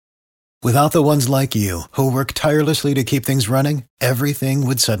Without the ones like you, who work tirelessly to keep things running, everything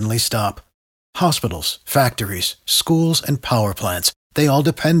would suddenly stop. Hospitals, factories, schools, and power plants, they all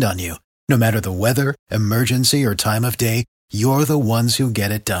depend on you. No matter the weather, emergency, or time of day, you're the ones who get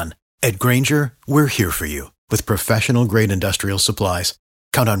it done. At Grainger, we're here for you with professional-grade industrial supplies.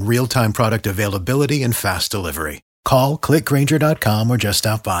 Count on real-time product availability and fast delivery. Call, clickgrainger.com, or just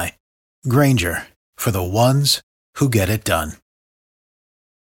stop by. Grainger, for the ones who get it done.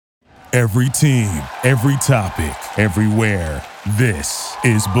 Every team, every topic, everywhere. This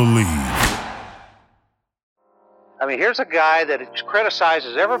is Believe. I mean, here's a guy that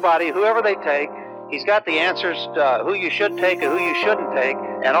criticizes everybody, whoever they take. He's got the answers to who you should take and who you shouldn't take.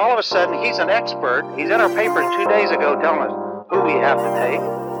 And all of a sudden, he's an expert. He's in our paper 2 days ago telling us who we have to take.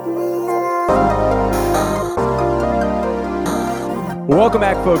 Welcome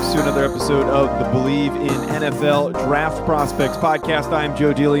back, folks, to another episode of the Believe in NFL Draft Prospects podcast. I'm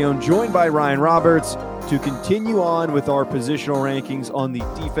Joe DeLeon, joined by Ryan Roberts to continue on with our positional rankings on the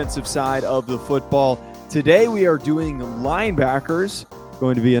defensive side of the football. Today, we are doing linebackers.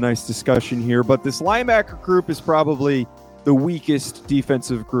 Going to be a nice discussion here, but this linebacker group is probably the weakest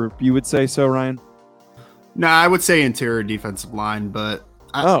defensive group. You would say so, Ryan? No, I would say interior defensive line, but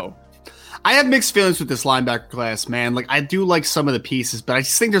I have mixed feelings with this linebacker class, man. Like, I do like some of the pieces, but I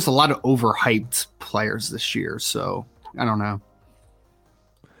just think there's a lot of overhyped players this year, so I don't know.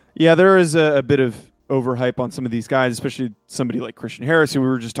 Yeah, there is a bit of overhype on some of these guys, especially somebody like Christian Harris, who we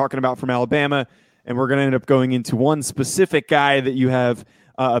were just talking about from Alabama, and we're going to end up going into one specific guy that you have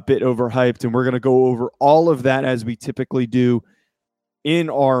a bit overhyped, and we're going to go over all of that as we typically do in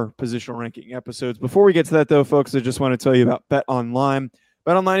our positional ranking episodes. Before we get to that, though, folks, I just want to tell you about BetOnline.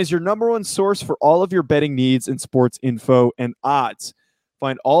 BetOnline is your number one source for all of your betting needs and sports info and odds.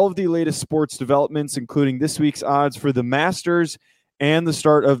 Find all of the latest sports developments, including this week's odds for the Masters and the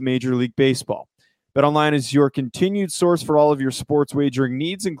start of Major League Baseball. BetOnline is your continued source for all of your sports wagering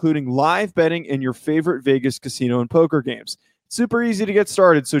needs, including live betting and your favorite Vegas casino and poker games. It's super easy to get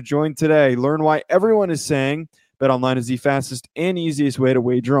started, so join today. Learn why everyone is saying BetOnline is the fastest and easiest way to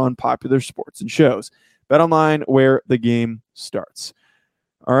wager on popular sports and shows. BetOnline, where the game starts.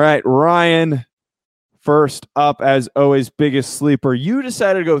 All right, Ryan, first up, as always, biggest sleeper. You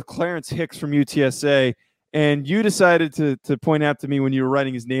decided to go with Clarence Hicks from UTSA, and you decided to point out to me when you were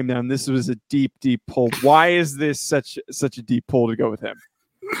writing his name down, this was a deep, deep pull. Why is this such a deep pull to go with him?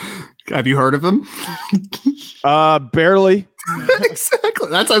 Have you heard of him? Barely. Exactly.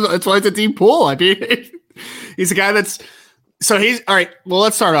 That's why it's a deep pull. I mean, he's a guy that's... So he's all right. Well,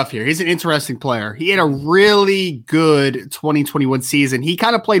 let's start off here. He's an interesting player. He had a really good 2021 season. He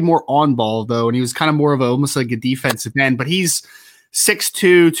kind of played more on ball though, and he was kind of more of almost like a defensive end, but he's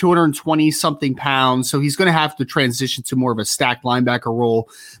 6'2", 220 something pounds. So he's going to have to transition to more of a stacked linebacker role,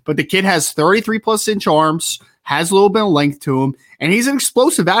 but the kid has 33 plus inch arms, has a little bit of length to him, and he's an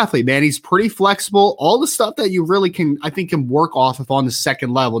explosive athlete, man. He's pretty flexible. All the stuff that you really can work off of on the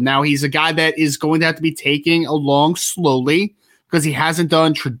second level. Now, he's a guy that is going to have to be taking along slowly because he hasn't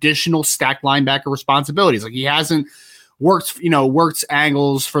done traditional stacked linebacker responsibilities. Like, he hasn't worked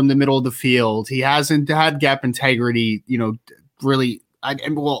angles from the middle of the field. He hasn't had gap integrity, really.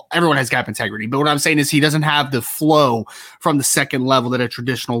 Everyone has gap integrity, but what I'm saying is he doesn't have the flow from the second level that a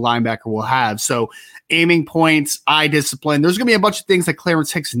traditional linebacker will have. So aiming points, eye discipline, there's going to be a bunch of things that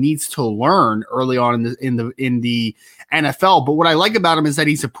Clarence Hicks needs to learn early on in the NFL. But what I like about him is that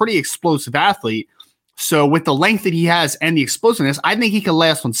he's a pretty explosive athlete. So with the length that he has and the explosiveness, I think he can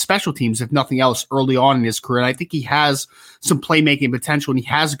last on special teams, if nothing else, early on in his career. And I think he has some playmaking potential, and he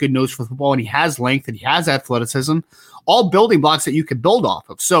has a good nose for football, and he has length, and he has athleticism, all building blocks that you can build off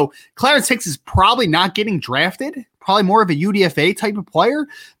of. So Clarence Hicks is probably not getting drafted, probably more of a UDFA type of player,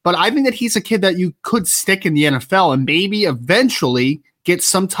 but I think that he's a kid that you could stick in the NFL and maybe eventually get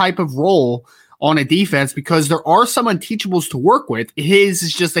some type of role on a defense, because there are some unteachables to work with. His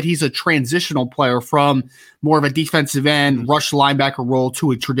is just that he's a transitional player from more of a defensive end rush linebacker role to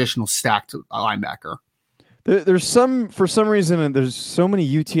a traditional stacked linebacker. For some reason, there's so many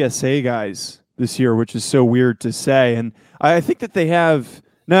UTSA guys this year, which is so weird to say. And I think that they have,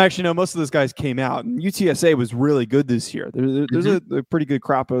 most of those guys came out, and UTSA was really good this year. There's a pretty good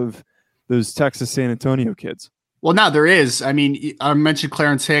crop of those Texas San Antonio kids. Well, now there is. I mean, I mentioned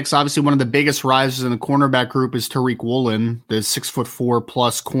Clarence Hicks. Obviously, one of the biggest risers in the cornerback group is Tariq Woolen, the 6'4"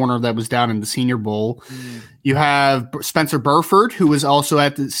 plus corner that was down in the Senior Bowl. You have Spencer Burford, who was also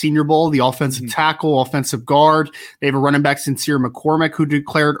at the Senior Bowl, the offensive tackle, offensive guard. They have a running back, Sincere McCormick, who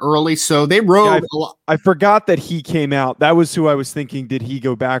declared early. So they rode a lot. I forgot that he came out. That was who I was thinking, did he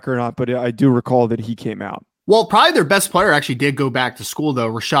go back or not? But I do recall that he came out. Well, probably their best player actually did go back to school, though,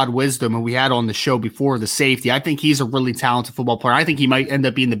 Rashad Wisdom, who we had on the show before, the safety. I think he's a really talented football player. I think he might end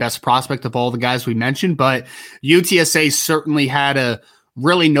up being the best prospect of all the guys we mentioned, but UTSA certainly had a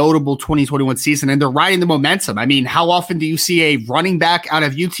really notable 2021 season, and they're riding the momentum. I mean, how often do you see a running back out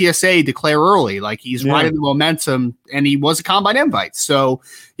of UTSA declare early? Like, he's riding the momentum, and he was a combine invite. So,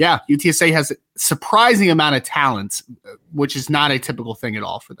 yeah, UTSA has a surprising amount of talent, which is not a typical thing at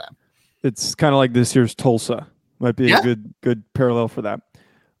all for them. It's kind of like this year's Tulsa. Might be a good parallel for that.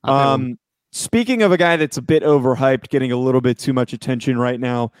 Speaking of a guy that's a bit overhyped, getting a little bit too much attention right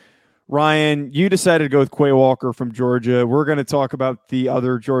now, Ryan, you decided to go with Quay Walker from Georgia. We're going to talk about the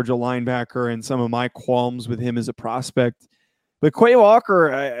other Georgia linebacker and some of my qualms with him as a prospect. But Quay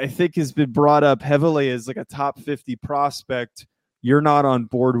Walker, I think, has been brought up heavily as like a top 50 prospect. You're not on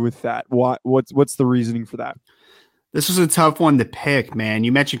board with that. What's the reasoning for that? This was a tough one to pick, man.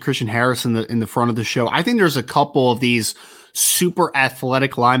 You mentioned Christian Harris in the front of the show. I think there's a couple of these super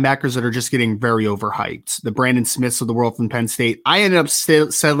athletic linebackers that are just getting very overhyped. The Brandon Smiths of the world from Penn State. I ended up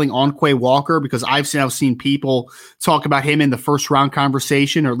settling on Quay Walker because I've seen people talk about him in the first round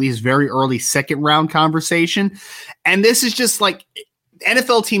conversation, or at least very early second round conversation. And this is just like,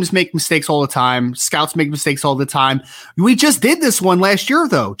 NFL teams make mistakes all the time. Scouts make mistakes all the time. We just did this one last year,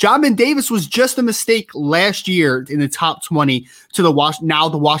 though. Jamin Davis was just a mistake last year in the top 20 to the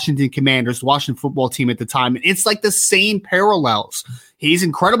Washington Commanders, the Washington football team at the time. And it's like the same parallels. He's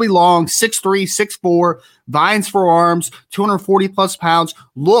incredibly long, 6'3", 6'4", vines for arms, 240 plus pounds.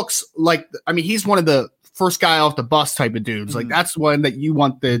 Looks like, I mean, he's one of the first guy off the bus type of dudes. Like, that's one that you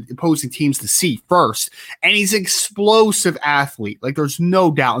want the opposing teams to see first. And he's an explosive athlete. Like, there's no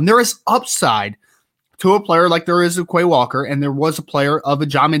doubt. And there is upside to a player like there is a Quay Walker, and there was a player of a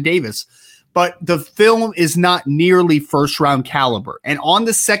Jamin Davis. But the film is not nearly first-round caliber. And on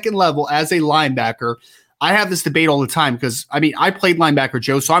the second level, as a linebacker, I have this debate all the time because, I mean, I played linebacker,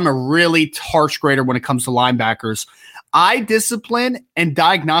 Joe, so I'm a really harsh grader when it comes to linebackers. Eye discipline and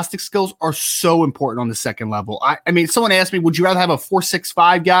diagnostic skills are so important on the second level. I mean, someone asked me, would you rather have a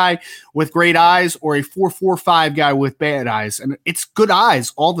 4.65 guy with great eyes or a 4.45 guy with bad eyes? And it's good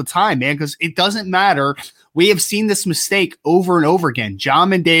eyes all the time, man, because it doesn't matter. We have seen this mistake over and over again.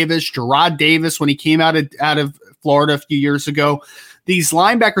 Jamin Davis, Gerard Davis, when he came out of Florida a few years ago, these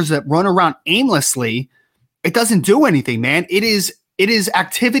linebackers that run around aimlessly, it doesn't do anything, man. It is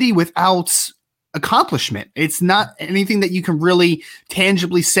activity without accomplishment. It's not anything that you can really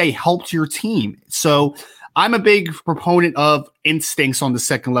tangibly say helped your team. So I'm a big proponent of instincts on the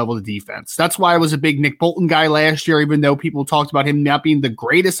second level of defense. That's why I was a big Nick Bolton guy last year, even though people talked about him not being the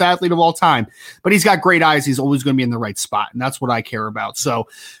greatest athlete of all time. But he's got great eyes. He's always going to be in the right spot, and that's what I care about. So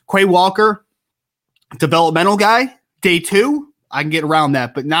Quay Walker, developmental guy, day 2, I can get around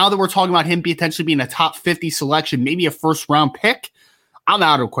that. But now that we're talking about him potentially being a top 50 selection, maybe a first-round pick, I'm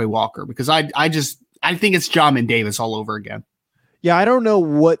out of Quay Walker because I think it's Jamin Davis all over again. Yeah, I don't know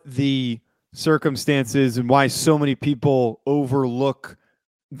what the circumstances and why so many people overlook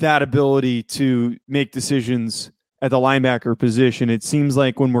that ability to make decisions at the linebacker position. It seems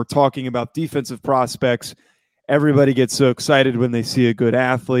like when we're talking about defensive prospects, everybody gets so excited when they see a good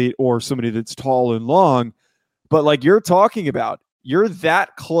athlete or somebody that's tall and long. But like you're talking about, you're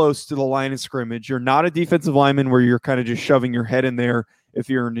that close to the line of scrimmage. You're not a defensive lineman where you're kind of just shoving your head in there if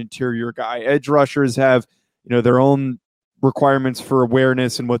you're an interior guy. Edge rushers have, their own requirements for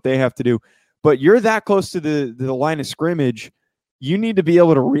awareness and what they have to do. But you're that close to the line of scrimmage, you need to be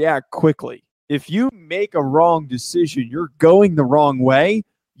able to react quickly. If you make a wrong decision, you're going the wrong way,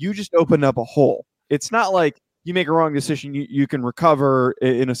 you just open up a hole. It's not like you make a wrong decision, you can recover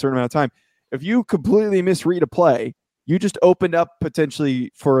in a certain amount of time. If you completely misread a play, you just opened up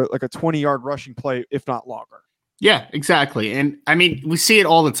potentially for like a 20-yard rushing play, if not longer. Yeah, exactly. And I mean, we see it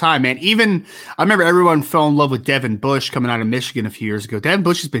all the time, man. Even I remember everyone fell in love with Devin Bush coming out of Michigan a few years ago. Devin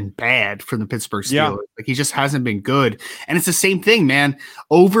Bush has been bad from the Pittsburgh Steelers. Yeah. Like, he just hasn't been good. And it's the same thing, man.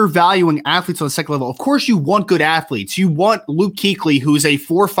 Overvaluing athletes on the second level. Of course, you want good athletes. You want Luke Kuechly, who's a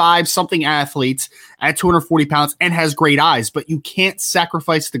 4'5" something athlete at 240 pounds and has great eyes, but you can't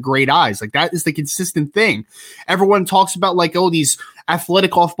sacrifice the great eyes. Like, that is the consistent thing. Everyone talks about like, oh, these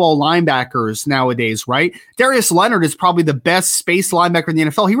athletic off-ball linebackers nowadays, right? Darius Leonard is probably the best space linebacker in the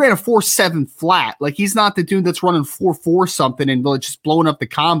NFL. He ran a 4.7 flat. Like, he's not the dude that's running 4.4 something and just blowing up the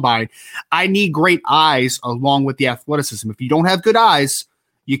combine. I need great eyes along with the athleticism. If you don't have good eyes,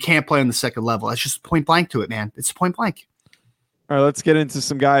 you can't play on the second level. That's just point blank to it, man. It's point blank. All right, let's get into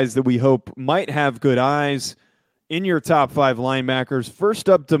some guys that we hope might have good eyes in your top 5 linebackers. First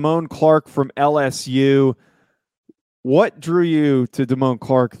up, Damone Clark from LSU. What drew you to Damone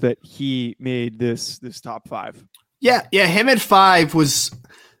Clark that he made this top 5? Yeah, him at 5 was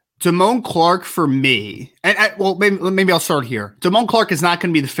Damone Clark for me. And maybe I'll start here. Damone Clark is not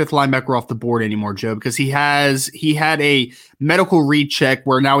going to be the 5th linebacker off the board anymore, Joe, because he had a medical recheck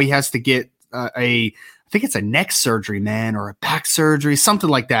where now he has to get I think it's a neck surgery, man, or a back surgery, something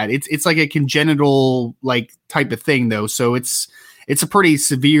like that. It's like a congenital like type of thing though. So it's a pretty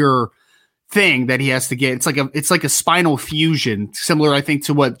severe thing that he has to get. It's like a spinal fusion, similar, I think,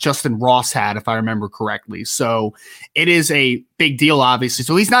 to what Justin Ross had, if I remember correctly. So it is a big deal, obviously.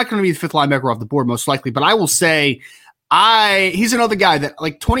 So he's not going to be the 5th linebacker off the board, most likely. But I will say, he's another guy that,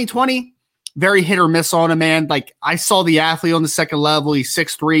 like, 2020, very hit or miss on him, man. Like, I saw the athlete on the second level. He's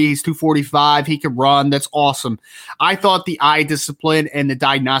 6'3", he's 245, he can run. That's awesome. I thought the eye discipline and the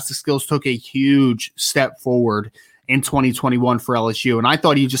diagnostic skills took a huge step forward in 2021 for LSU. And I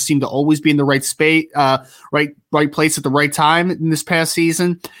thought he just seemed to always be in the right space, right place at the right time in this past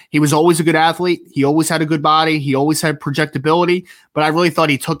season. He was always a good athlete. He always had a good body. He always had projectability, but I really thought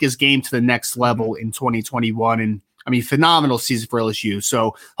he took his game to the next level in 2021. And I mean, phenomenal season for LSU.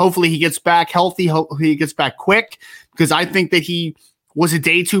 So hopefully he gets back healthy. Hopefully he gets back quick, because I think that he was a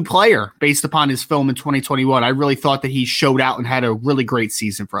day 2 player based upon his film in 2021. I really thought that he showed out and had a really great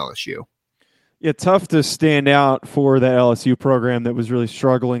season for LSU. Yeah, tough to stand out for that LSU program that was really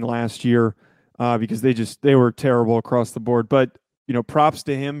struggling last year because they were terrible across the board. But props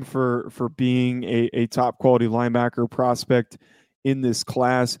to him for being a top quality linebacker prospect in this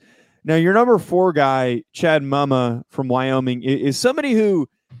class. Now, your number 4 guy, Chad Muma from Wyoming, is somebody who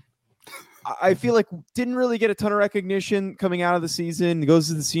I feel like didn't really get a ton of recognition coming out of the season. He goes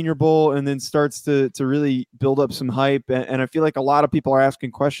to the Senior Bowl and then starts to really build up some hype. And I feel like a lot of people are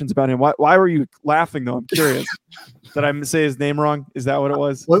asking questions about him. Why were you laughing, though? I'm curious. Did I say his name wrong? Is that what it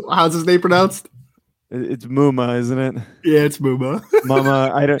was? How's his name pronounced? It's Muma, isn't it? Yeah, it's Muma.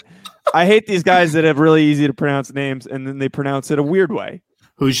 Mama. I hate these guys that have really easy to pronounce names and then they pronounce it a weird way.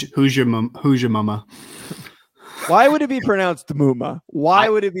 Who's your mama? Why would it be pronounced Muma? Why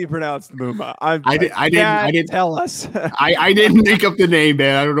would it be pronounced Muma? I didn't tell us. I didn't make up the name,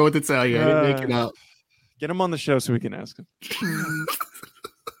 man. I don't know what to tell you. I didn't make it up. Get him on the show so we can ask him.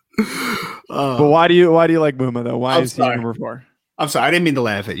 But why do you like Muma though? Why is he number 4? I'm sorry. I didn't mean to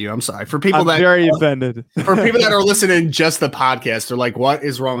laugh at you. I'm sorry. For people I'm very offended. For people that are listening just the podcast, they're like, "What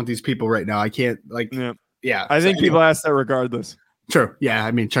is wrong with these people right now?" I can't Yeah. I think people ask that regardless. True. Yeah,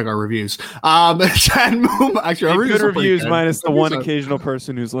 I mean, check our reviews. Chad Muma, actually, our good reviews minus the one occasional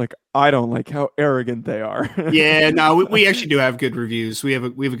person who's like, I don't like how arrogant they are. Yeah, no, we actually do have good reviews. We have a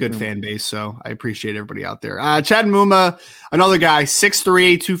good fan base, so I appreciate everybody out there. Chad Muma, another guy,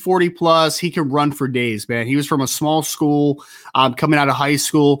 6'3", 240 plus. He can run for days, man. He was from a small school, coming out of high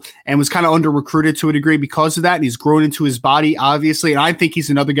school, and was kind of under recruited to a degree because of that. And he's grown into his body, obviously. And I think he's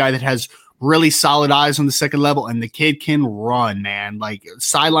another guy that has really solid eyes on the second level, and the kid can run, man. Like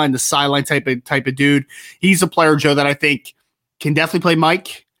sideline to sideline type of dude. He's a player, Joe, that I think can definitely play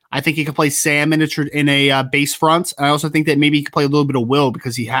Mike. I think he can play Sam in a base front. I also think that maybe he can play a little bit of Will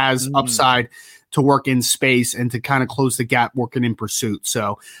because he has upside to work in space and to kind of close the gap working in pursuit.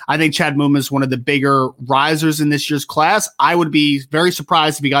 So I think Chad Muma is one of the bigger risers in this year's class. I would be very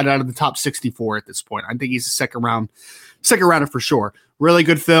surprised if he got out of the top 64 at this point. I think he's a second rounder for sure. Really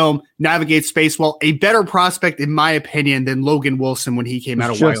good film, navigates space well. A better prospect, in my opinion, than Logan Wilson when he came out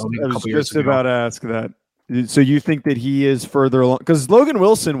of Wyoming a couple years ago. I was just about to ask that. So you think that he is further along? Because Logan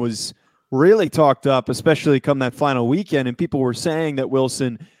Wilson was really talked up, especially come that final weekend, and people were saying that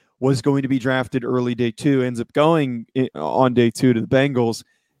Wilson was going to be drafted early day 2, ends up going on day 2 to the Bengals,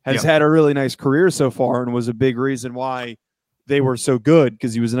 has had a really nice career so far and was a big reason why they were so good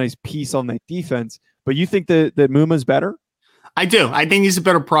because he was a nice piece on that defense. But you think that Muma's better? I do. I think he's a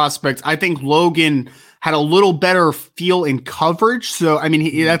better prospect. I think Logan had a little better feel in coverage. So, I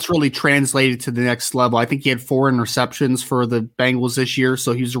mean, that's really translated to the next level. I think he had 4 interceptions for the Bengals this year.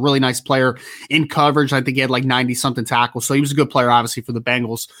 So he was a really nice player in coverage. I think he had like 90-something tackles. So he was a good player, obviously, for the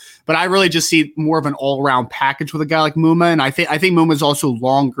Bengals. But I really just see more of an all-around package with a guy like Muma. And I think Muma is also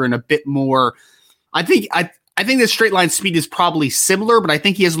longer and a bit more – I think the straight line speed is probably similar, but I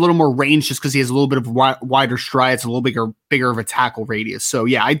think he has a little more range just because he has a little bit of wider strides, a little bigger of a tackle radius. So,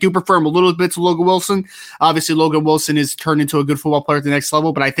 yeah, I do prefer him a little bit to Logan Wilson. Obviously, Logan Wilson is turned into a good football player at the next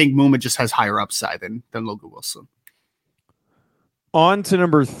level, but I think Muma just has higher upside than Logan Wilson. On to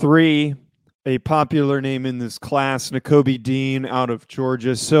number 3, a popular name in this class, Nakobe Dean out of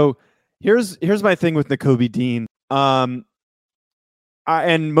Georgia. So here's my thing with Nakobe Dean.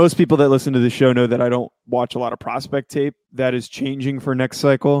 And most people that listen to the show know that I don't watch a lot of prospect tape. That is changing for next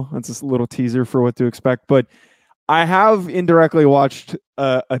cycle. That's just a little teaser for what to expect. But I have indirectly watched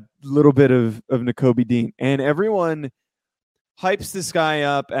a little bit of Nakobe Dean, and everyone hypes this guy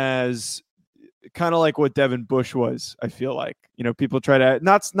up as kind of like what Devin Bush was. I feel like, people try to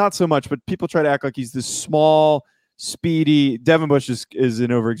not so much, but people try to act like he's this small, speedy. Devin Bush is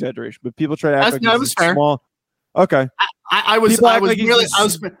an over exaggeration, but people try to act like he's this small. Okay, I was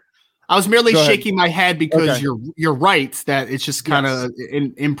merely shaking my head because you're right that it's just kind of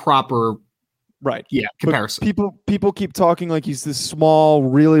improper. Right. Yeah. Comparison. But people keep talking like he's this small,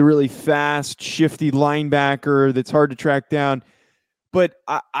 really, really fast, shifty linebacker that's hard to track down. But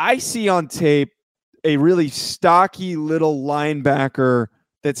I see on tape a really stocky little linebacker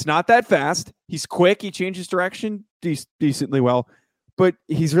that's not that fast. He's quick. He changes direction decently well, but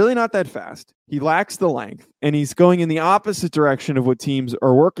he's really not that fast. He lacks the length, and he's going in the opposite direction of what teams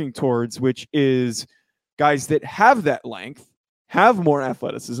are working towards, which is guys that have that length, have more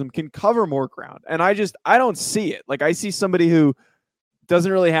athleticism, can cover more ground. And I don't see it. Like, I see somebody who doesn't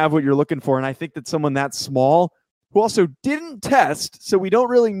really have what you're looking for. And I think that someone that small, who also didn't test, so we don't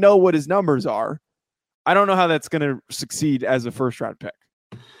really know what his numbers are, I don't know how that's going to succeed as a first round pick.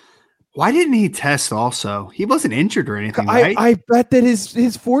 Why didn't he test also? He wasn't injured or anything, right? I bet that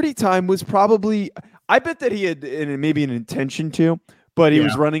his 40 time was probably, I bet that he had maybe an intention to, but he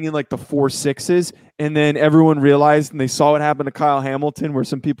was running in like the 4.6s, and then everyone realized, and they saw what happened to Kyle Hamilton, where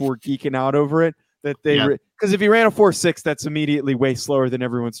some people were geeking out over it, that because if he ran a 4.6, that's immediately way slower than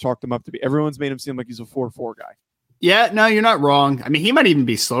everyone's talked him up to be. Everyone's made him seem like he's a 4.4 guy. Yeah, no, you're not wrong. I mean, he might even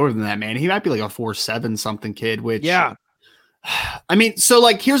be slower than that, man. He might be like a 4.7 something kid, which I mean, so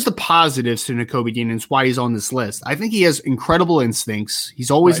like, here's the positives to Nakobe Dean, and it's why he's on this list. I think he has incredible instincts. He's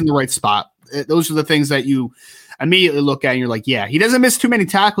always in the right spot. Those are the things that you immediately look at and you're like, yeah, he doesn't miss too many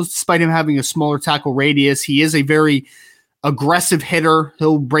tackles despite him having a smaller tackle radius. He is a very aggressive hitter.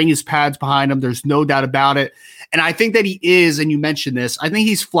 He'll bring his pads behind him. There's no doubt about it. And I think that he is, and you mentioned this, I think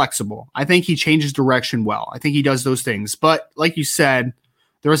he's flexible. I think he changes direction well. I think he does those things. But like you said,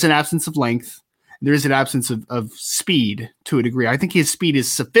 there is an absence of length. There is an absence of speed to a degree. I think his speed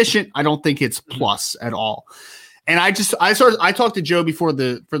is sufficient. I don't think it's plus at all. And I talked to Joe for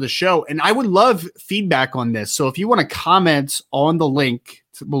the show, and I would love feedback on this. So if you want to comment on the link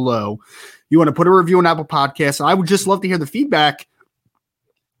below, you want to put a review on Apple Podcasts, I would just love to hear the feedback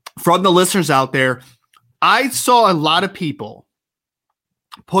from the listeners out there. I saw a lot of people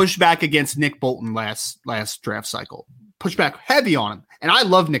push back against Nick Bolton last draft cycle, push back heavy on him. And I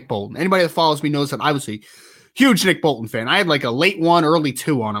love Nick Bolton. Anybody that follows me knows that I was a huge Nick Bolton fan. I had like a late 1, early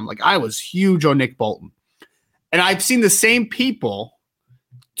 2 on him. Like, I was huge on Nick Bolton. And I've seen the same people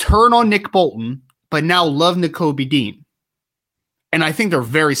turn on Nick Bolton, but now love Nakobe Dean. And I think they're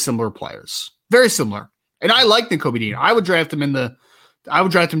very similar players. Very similar. And I like Nakobe Dean. I would draft him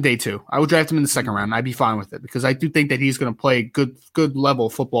day 2. I would draft him in the second round. And I'd be fine with it because I do think that he's going to play good level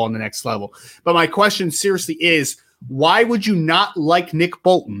of football on the next level. But my question seriously is, why would you not like Nick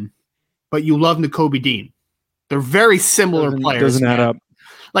Bolton, but you love Nakobe Dean? They're very similar players. Doesn't add up.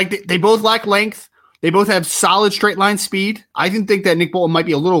 Like, they both lack length. They both have solid straight line speed. I think that Nick Bolton might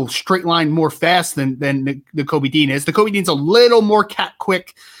be a little straight line more fast than Nakobe Dean is. Nakobe Dean's a little more cat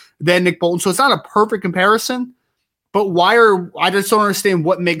quick than Nick Bolton. So it's not a perfect comparison, but I just don't understand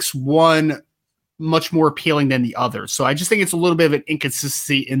what makes one much more appealing than the other. So I just think it's a little bit of an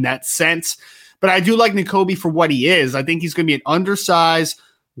inconsistency in that sense. But I do like Nakobe for what he is. I think he's going to be an undersized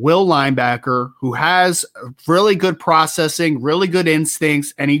will linebacker who has really good processing, really good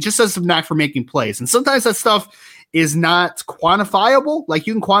instincts, and he just has a knack for making plays. And sometimes that stuff is not quantifiable. Like,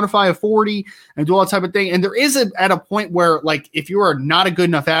 you can quantify a 40 and do all that type of thing. And there is at a point where, like, if you are not a good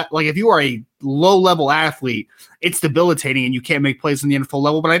enough if you are a low level athlete, it's debilitating and you can't make plays on the NFL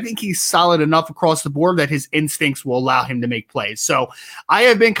level. But I think he's solid enough across the board that his instincts will allow him to make plays. So I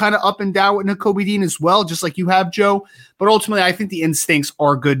have been kind of up and down with Nakobe Dean as well, just like you have, Joe. But ultimately, I think the instincts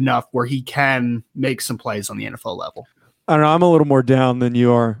are good enough where he can make some plays on the NFL level. I don't know. I'm a little more down than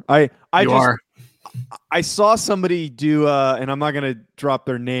you are. I saw somebody do, and I'm not going to drop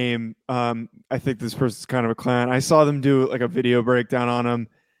their name. I think this person's kind of a clown. I saw them do like a video breakdown on him,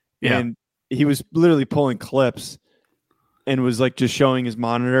 and he was literally pulling clips and was like just showing his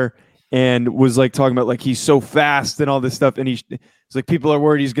monitor and was like talking about like he's so fast and all this stuff. And it's like people are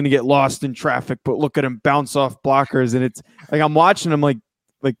worried he's going to get lost in traffic, but look at him bounce off blockers. And it's like I'm watching him like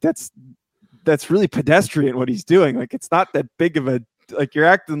that's really pedestrian what he's doing. Like, it's not that big of a, like, you're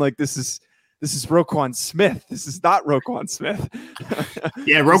acting like this is Roquan Smith. This is not Roquan Smith.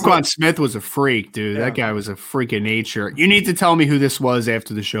 Yeah, Roquan Smith was a freak, dude. Yeah. That guy was a freak of nature. You need to tell me who this was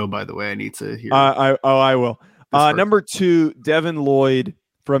after the show, by the way. I need to hear. I will. Number 2, Devin Lloyd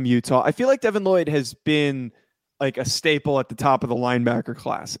from Utah. I feel like Devin Lloyd has been like a staple at the top of the linebacker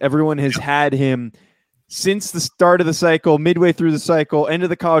class. Everyone has had him since the start of the cycle, midway through the cycle, end of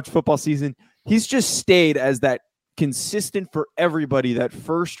the college football season. He's just stayed as that consistent for everybody, that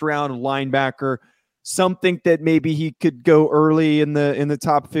first round linebacker. Some think that maybe he could go early in the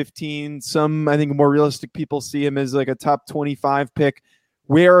top 15. Some, I think, more realistic people see him as like a top 25 pick.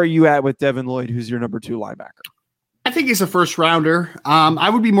 Where are you at with Devin Lloyd, who's your number 2 linebacker? I think he's a first rounder. I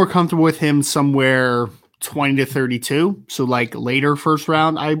would be more comfortable with him somewhere 20 to 32. So like later first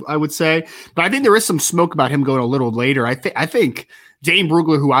round, I would say. But I think there is some smoke about him going a little later. I think Dane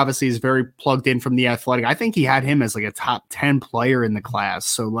Brugler, who obviously is very plugged in from The Athletic, I think he had him as like a top 10 player in the class.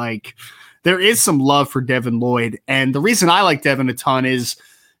 So like there is some love for Devin Lloyd. And the reason I like Devin a ton is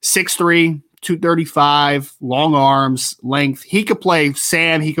 6'3", 235, long arms, length. He could play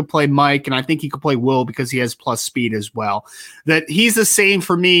Sam, he could play Mike, and I think he could play Will because he has plus speed as well. That he's the same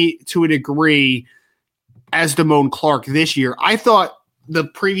for me to a degree as Damone Clark this year. I thought the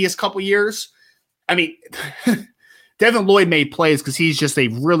previous couple years, I mean, Devin Lloyd made plays because he's just a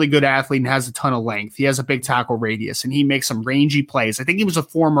really good athlete and has a ton of length. He has a big tackle radius, and he makes some rangy plays. I think he was a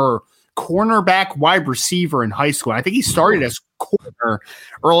former cornerback wide receiver in high school. I think he started as corner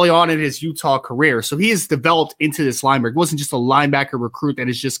early on in his Utah career. So he has developed into this linebacker. It wasn't just a linebacker recruit that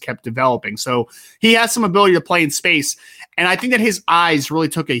has just kept developing. So he has some ability to play in space. And I think that his eyes really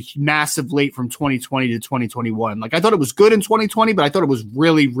took a massive leap from 2020 to 2021. Like I thought it was good in 2020, but I thought it was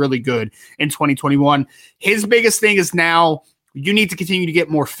really, really good in 2021. His biggest thing is now you need to continue to get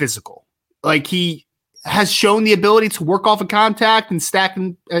more physical. Like he has shown the ability to work off of contact and stack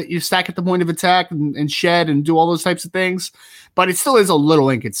at the point of attack and shed and do all those types of things, but it still is a little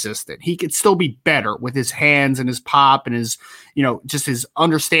inconsistent. He could still be better with his hands and his pop and his, just his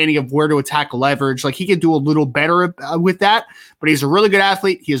understanding of where to attack leverage. Like he could do a little better with that, but he's a really good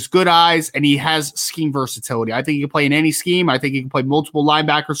athlete. He has good eyes and he has scheme versatility. I think he can play in any scheme. I think he can play multiple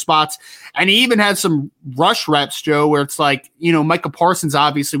linebacker spots. And he even had some rush reps, Joe, where it's like, Micah Parsons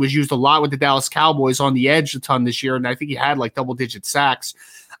obviously was used a lot with the Dallas Cowboys on the edge a ton this year. And I think he had like double-digit sacks.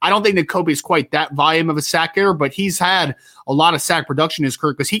 I don't think that Kobe's quite that volume of a sack getter, but he's had a lot of sack production in his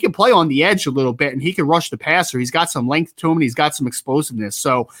career because he can play on the edge a little bit and he can rush the passer. He's got some length to him and he's got some explosiveness.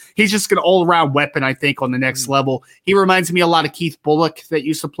 So he's just an all-around weapon, I think, on the next level. He reminds me a lot of Keith Bullock that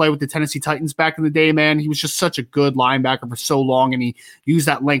used to play with the Tennessee Titans back in the day, man. He was just such a good linebacker for so long, and he used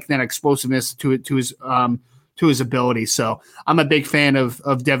that length and explosiveness to his ability. So I'm a big fan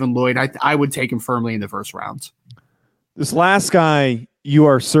of Devin Lloyd. I would take him firmly in the first round. This last guy you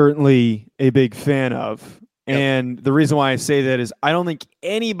are certainly a big fan of. Yep. And the reason why I say that is I don't think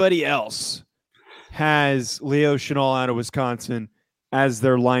anybody else has Leo Chenal out of Wisconsin as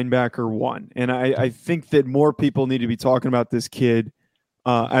their linebacker 1. And I think that more people need to be talking about this kid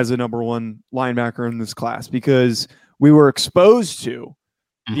as a number 1 linebacker in this class because we were exposed to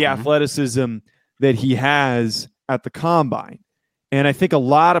the athleticism that he has at the combine. And I think a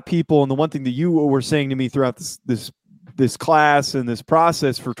lot of people, and the one thing that you were saying to me throughout this class and this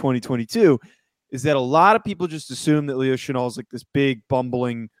process for 2022 is that a lot of people just assume that Leo Chenal is like this big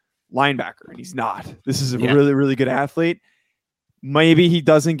bumbling linebacker, and he's not. This is a really, really good athlete. Maybe he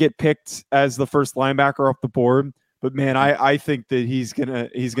doesn't get picked as the first linebacker off the board, but man, I think that he's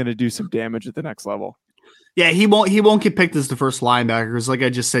gonna do some damage at the next level. Yeah, he won't get picked as the first linebacker because, like I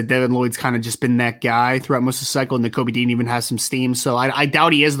just said, Devin Lloyd's kind of just been that guy throughout most of the cycle, and Nakobe Dean even has some steam. So I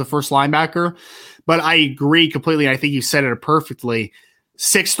doubt he is the first linebacker, but I agree completely. I think you said it perfectly.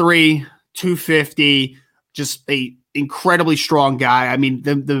 6'3", 250, just a incredibly strong guy. I mean,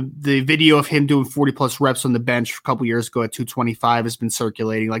 the video of him doing 40+ reps on the bench a couple years ago at 225 has been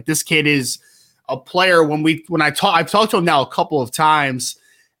circulating. Like this kid is a player. I've talked to him now a couple of times,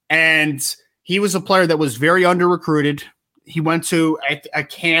 and he was a player that was very under-recruited. He went to a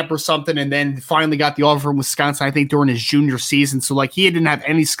camp or something and then finally got the offer from Wisconsin, I think, during his junior season. So, like, he didn't have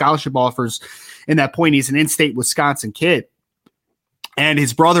any scholarship offers in that point. He's an in-state Wisconsin kid. And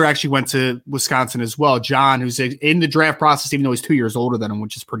his brother actually went to Wisconsin as well, John, who's in the draft process, even though he's 2 years older than him,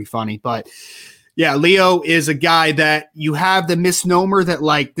 which is pretty funny. But, yeah, Leo is a guy that you have the misnomer that,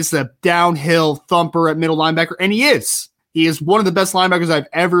 like, this is a downhill thumper at middle linebacker, and he is. He is one of the best linebackers I've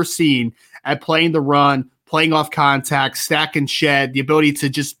ever seen at playing the run, playing off contact, stack and shed, the ability to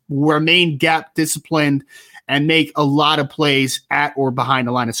just remain gap disciplined and make a lot of plays at or behind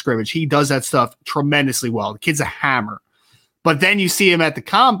the line of scrimmage. He does that stuff tremendously well. The kid's a hammer. But then you see him at the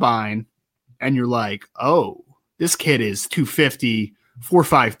combine and you're like, oh, this kid is 250,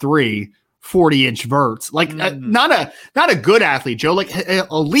 453, 40-inch verts. Like not a good athlete, Joe, like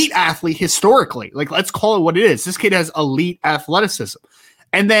elite athlete historically. Like, let's call it what it is. This kid has elite athleticism.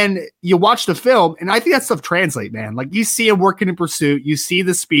 And then you watch the film, and I think that stuff translates, man. Like, you see him working in pursuit, you see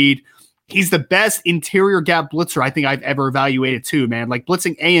the speed. He's the best interior gap blitzer I think I've ever evaluated too, man. Like,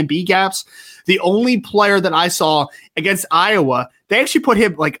 blitzing A and B gaps. The only player that I saw against Iowa, they actually put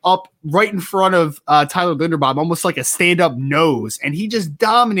him like up right in front of Tyler Linderbaum, almost like a stand-up nose. And he just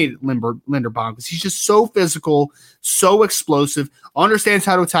dominated Linderbaum because he's just so physical, so explosive, understands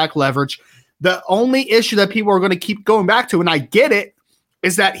how to attack leverage. The only issue that people are going to keep going back to, and I get it,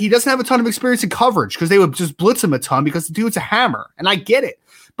 is that he doesn't have a ton of experience in coverage because they would just blitz him a ton because the dude's a hammer. And I get it.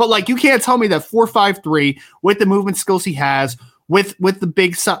 But like, you can't tell me that 4.53 with the movement skills he has, with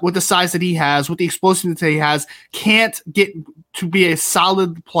the size that he has, with the explosiveness that he has, can't get to be a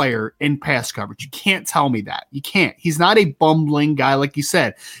solid player in pass coverage. You can't tell me that. You can't. He's not a bumbling guy, like you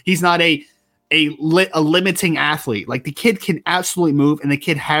said. He's not a limiting athlete. Like, the kid can absolutely move, and the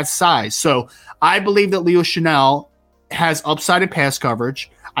kid has size. So I believe that Leo Chenal has upside in pass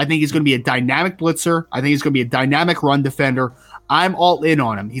coverage. I think he's going to be a dynamic blitzer. I think he's going to be a dynamic run defender. I'm all in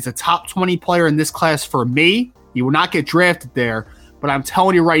on him. He's a top 20 player in this class for me. He will not get drafted there, but I'm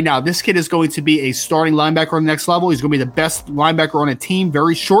telling you right now, this kid is going to be a starting linebacker on the next level. He's going to be the best linebacker on a team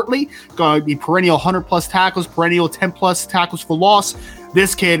very shortly. Going to be perennial 100-plus tackles, perennial 10-plus tackles for loss.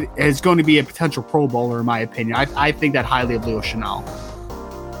 This kid is going to be a potential Pro Bowler, in my opinion. I think that highly of Leo Chenal.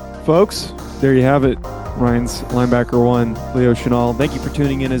 Folks, there you have it. Ryan's linebacker 1, Leo Chenal. Thank you for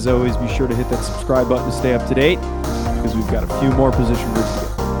tuning in. As always, be sure to hit that subscribe button to stay up to date, because we've got a few more position groups to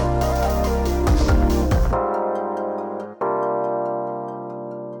go.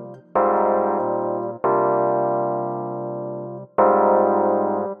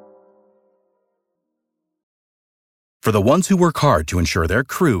 For the ones who work hard to ensure their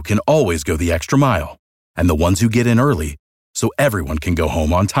crew can always go the extra mile, and the ones who get in early so everyone can go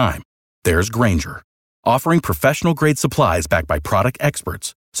home on time, there's Grainger, offering professional-grade supplies backed by product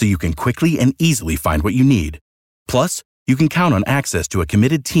experts so you can quickly and easily find what you need. Plus, you can count on access to a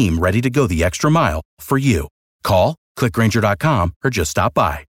committed team ready to go the extra mile for you. Call, click Grainger.com, or just stop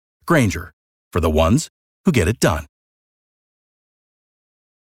by. Grainger, for the ones who get it done.